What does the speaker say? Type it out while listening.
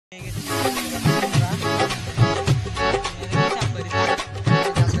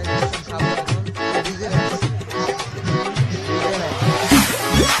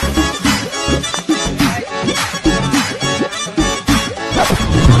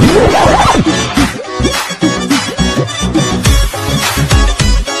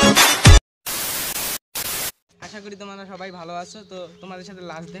আশা করি তোমরা সবাই ভালো আছো। তো তোমাদের সাথে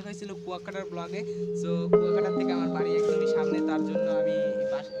লাস্ট দেখা হয়েছিল কুয়াকাটার ব্লগে। সো কুয়াকাটার থেকে আমার বাড়ি একদমই সামনে, তার জন্য আমি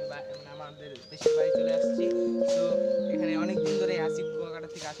আমাদের দেশের বাড়ি চলে আসছি। তো এখানে অনেক দিন ধরে আসি কুয়াকাটা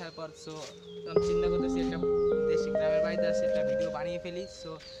থেকে আসার পর। সো আমি চিন্তা করতেছি একটা দেশি গ্রামের বাড়িতে আসি, একটা ভিডিও বানিয়ে ফেলি।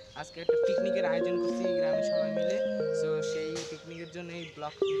 সো আজকে একটা পিকনিকের আয়োজন করছি গ্রামের সবাই মিলে। সো সেই পিকনিকের জন্য এই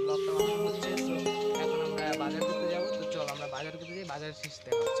ব্লগটা বানানো হচ্ছে। সো এখন আমরা বাজার করতে যাবো। তো চল আমরা বাজার করতে যাই, বাজার শেষ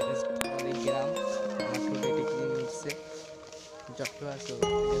দেখা হচ্ছে। আমাদের গ্রাম আমার ছোটো টিকলি মিটছে যত আছে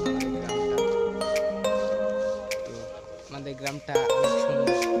আমাদের গ্রামটা। তো আমাদের গ্রামটা অনেক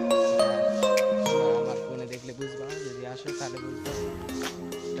সুন্দর, আমার ফোনে দেখলে বুঝবা, যদি আসো তাহলে বুঝবো।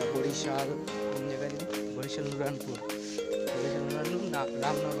 এটা বরিশাল, কোন জায়গায় বরিশাল নুরানপুর,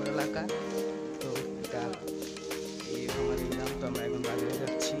 রামনগর এলাকা। তো এটা এই আমাদের গ্রাম। তো আমরা এখন বাজারে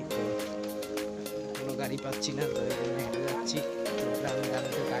যাচ্ছি, তো কোনো গাড়ি পাচ্ছি না, তো এই জন্য হেঁটে যাচ্ছি। তো গ্রামে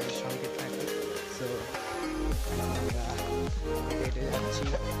তো গাড়ির সংকেত থাকে। তো আমরা হেঁটে যাচ্ছি।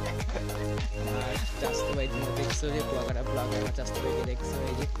 আর চাষতো ভাই তোমরা দেখছো যে কুয়াকাটা ব্লগে আমার চাষতো ভাইকে দেখছো,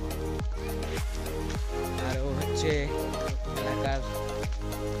 এই যে। আর ও হচ্ছে এলাকার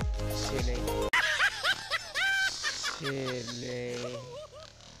ছেলে।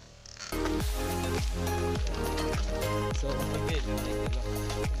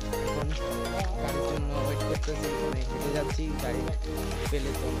 এখন গাড়ির জন্য ওয়েট করতেছি, হেঁটে যাচ্ছি। গাড়ি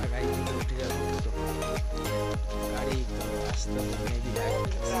পেলে তো আমরা গাড়ি থেকে উঠে যাবো। তো গাড়ি আসতে মেবি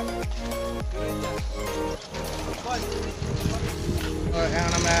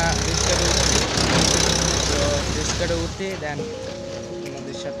এখন আমরা রিস্কারে উঠে দেন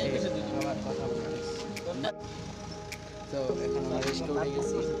আমাদের সাথে আবার কথা বলবো। তো এখন আমরা রিস্কা উঠে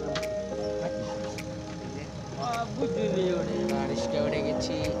গেছি, রিস্কা উঠে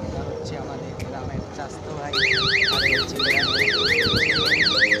গেছি। এটা হচ্ছে আমাদের গ্রামের চাষতো ভাই।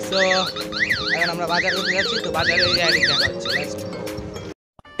 তো এখন আমরা বাজার করতে যাচ্ছি। তো বাজারে দেখা হচ্ছে।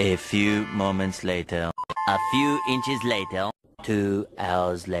 A few moments later, a few inches later, 2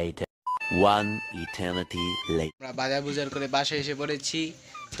 hours later, 1 eternity later. আমরা বাজার করে বাসায় এসে পড়েছি।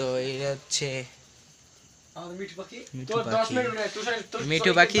 তো এই হচ্ছে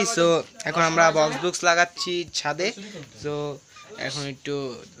মিঠু পাখি। সো এখন আমরা বক্স লাগাচ্ছি ছাদে। তো এখন একটু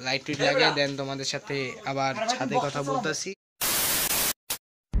লাইট লাগিয়ে দেন, তোমাদের সাথে আবার ছাদে কথা বলতেছি।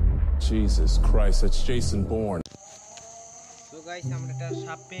 Jesus Christ, that's Jason Bourne. তো গাইস আমরা একটা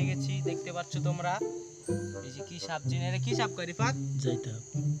সাপ পেয়ে গেছি, দেখতে পাচ্ছ তোমরা। এই যে কি সাপ, জিনে কি সাপ করি ফাত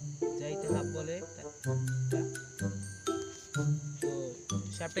যাইতে সাপ বলে। তো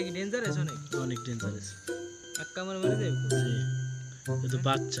সাপটা কি ডেঞ্জারাস? অনেক ডেঞ্জারাস। এক কামড় মেরে দেবে। এটা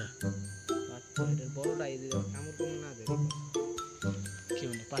বাচ্চা এটা বড়টাই দিবে, কামড় কোন না দেবে। কি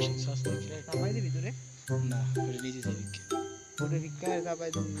মানে পাশে সস্তা খেয়ে চাপাই দিবি তোরে? না, ওরে নিজে যাবি। ওরে ভিক্ষা চাপাই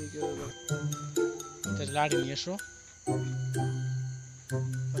দিবি কি হবে? তো লাড়ি নিয়ে এসো।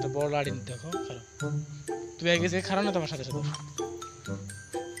 ওটা বড় লাড়ি নিতে দেখো। খারাপ তুমি আগে যে খারাপ না তোমার সাথে সাথে।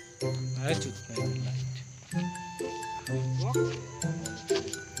 আরে চুপ লাইট।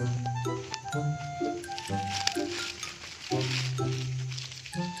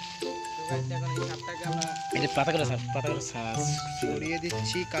 পাতাগুলো সরিয়ে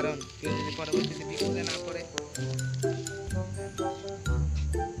দিচ্ছি, কারণ কেউ যদি পরবর্তীতে বিপদে না পড়ে।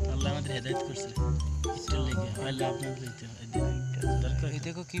 আল্লাহ আমাদের হেদায়েত করছে।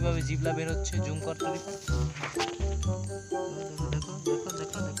 দেখো কিভাবে জিবলা বের হচ্ছে, জুম করতে দেখো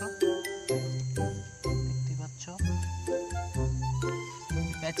দেখতে পাচ্ছ।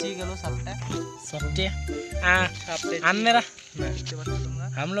 পেঁচিয়ে গেল सापटा मेरा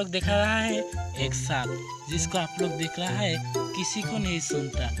हम लोग दिखा रहा है एक सांप जिसको आप लोग देख रहा है किसी को नहीं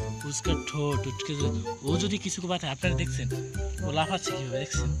सुनता उसका ठोट उठके वो जो किसी को बात है আপনারা দেখছেন वो লাফাচ্ছে কিভাবে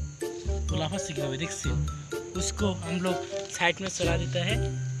দেখছেন वो লাফাচ্ছে কিভাবে দেখছেন उसको हम लोग साइड में चला देता है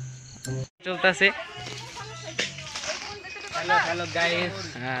चलता से हेलो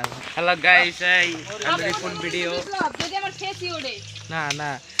गाइस हमारी फुल वीडियो ना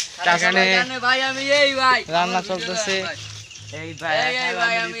ना এখানে ভাই আমি এই ভাই রান্না চলতেছে এই ভাই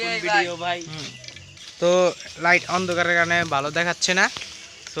এই ভিডিও ভাই তো লাইট অন্ধকারের কারণে ভালো দেখাচ্ছে না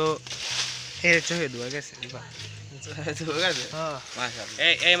তো এর চোখে ধোয়া গেছে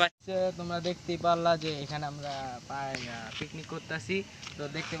তোমরা দেখতেই পারলা যে এখানে আমরা পিকনিক করতেছি তো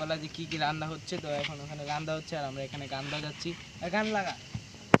দেখতে পারলা যে কি কি রান্না হচ্ছে তো এখন ওখানে রান্না হচ্ছে আর আমরা এখানে গান বাজাচ্ছি গান লাগা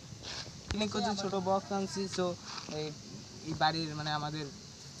পিকনিক করছি ছোট বক্স আনছি তো এই বাড়ির মানে আমাদের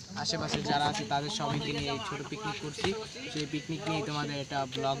আশেপাশে যারা আছে তাদের সবাইকে নিয়ে ছোট পিকনিক করছি সেই পিকনিক নিয়ে তোমাদের একটা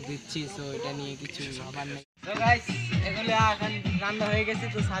ব্লগ দিচ্ছি সো এটা নিয়ে কিছু ভাবার নেই তো গাইস এগুলো এখন রান্না হয়ে গেছে,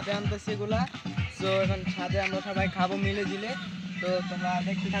 তো ছাদে আনতেছি এগুলা। তো এখন ছাদে আমরা সবাই খাবো মিলে ঝিলে। তো তোমরা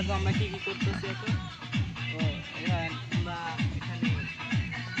দেখতে থাকো আমরা কি কি করতেছি এখন। তো এবার আমরা এখানে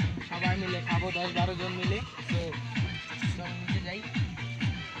সবাই মিলে খাবো, 10-12 জন মিলে। তো চলো নিচে যাই।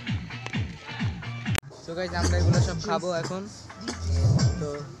 তো গাইস আমরা এগুলো সব খাবো এখন। তো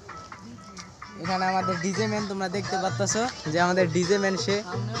এখানে আমাদের ডিজে ম্যান তোমরা দেখতে পাচ্ছো, যে আমাদের ডিজে ম্যান সে।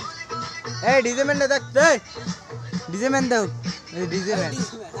 এই ডিজে ম্যানটা দেখতে, ডিজে ম্যান দেখ, ডিজে ম্যান,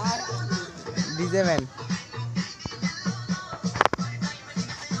 ডিজে ম্যান।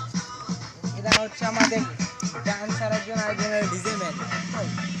 এটা হচ্ছে আমাদের ডান্সার একজন, আরেকজনের ডিজে ম্যান।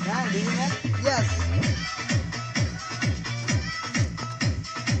 হ্যাঁ ডিজে ম্যান, ইয়েস।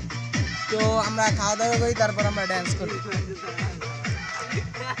 তো আমরা খাওয়া দাওয়া করি, তারপর আমরা ড্যান্স করি।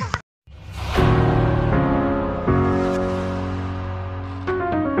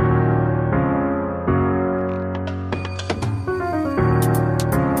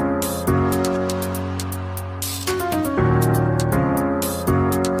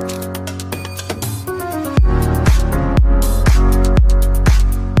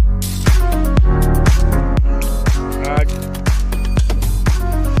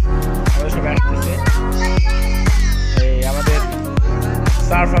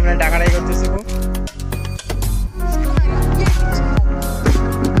 স্যার সামনে টাকাটাই করতেছে গো।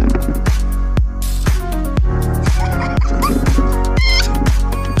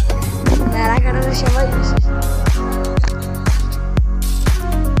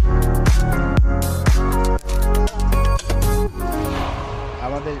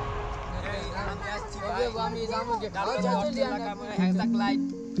 আমাদের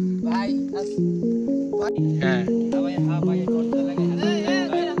হ্যাঁ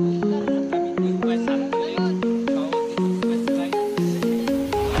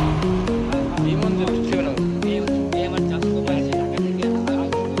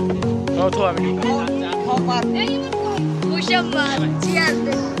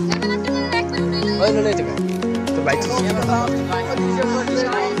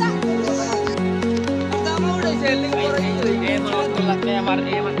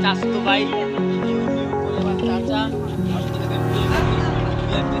আমার চাচতো ভাই, আমার চাচা,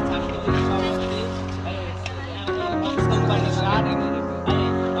 কোম্পানির সার,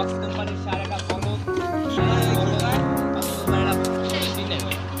 কোম্পানির সার একটা বলো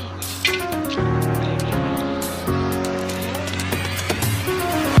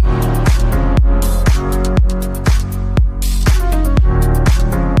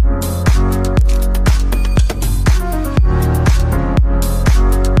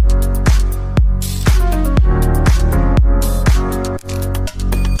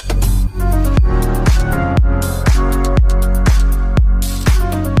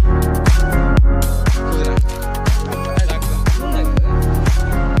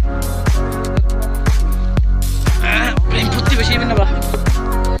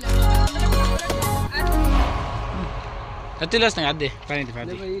তুই না দে পানিতে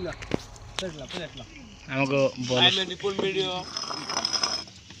পানি আমাকে বল নিপুল ভিডিও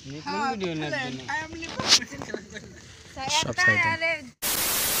না সব সাইডে।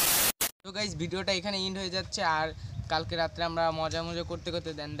 তো গাইস ভিডিওটা এখানে এন্ড হয়ে যাচ্ছে। আর কালকে রাত্রে আমরা মজা করতে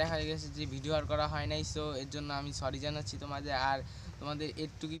করতে দেন দেখা গেছে যে ভিডিও আর করা হয় নাই। সো এর জন্য আমি সরি জানাচ্ছি তোমাদের। আর তোমাদের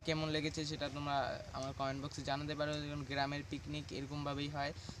এরটুকু কেমন লেগেছে সেটা তোমরা আমার কমেন্ট বক্সে জানাতে পারো। যেমন গ্রামের পিকনিক এরকমভাবেই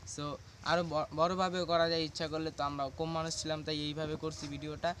হয়। সো আরও বড়োভাবেও করা যায় ইচ্ছা করলে। তো আমরা কম মানুষ ছিলাম তাই এইভাবে করছি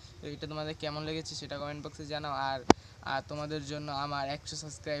ভিডিওটা। তো এটা তোমাদের কেমন লেগেছে সেটা কমেন্ট বক্সে জানাও। আর তোমাদের জন্য আমার 100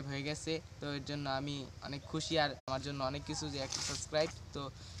 সাবস্ক্রাইব হয়ে গেছে, তো এর জন্য আমি অনেক খুশি। আর আমার জন্য অনেক কিছু যে 100 সাবস্ক্রাইব, তো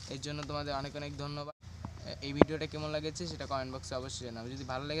এর জন্য তোমাদের অনেক অনেক ধন্যবাদ। এই ভিডিওটা কেমন লেগেছে সেটা কমেন্ট বক্সে অবশ্যই জানাবো। যদি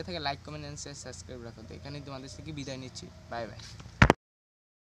ভালো লেগে থাকে লাইক কমেন্ট এন্ড সাবস্ক্রাইব রাখো। তো এখানেই তোমাদের থেকে বিদায় নিচ্ছি, বাই বাই।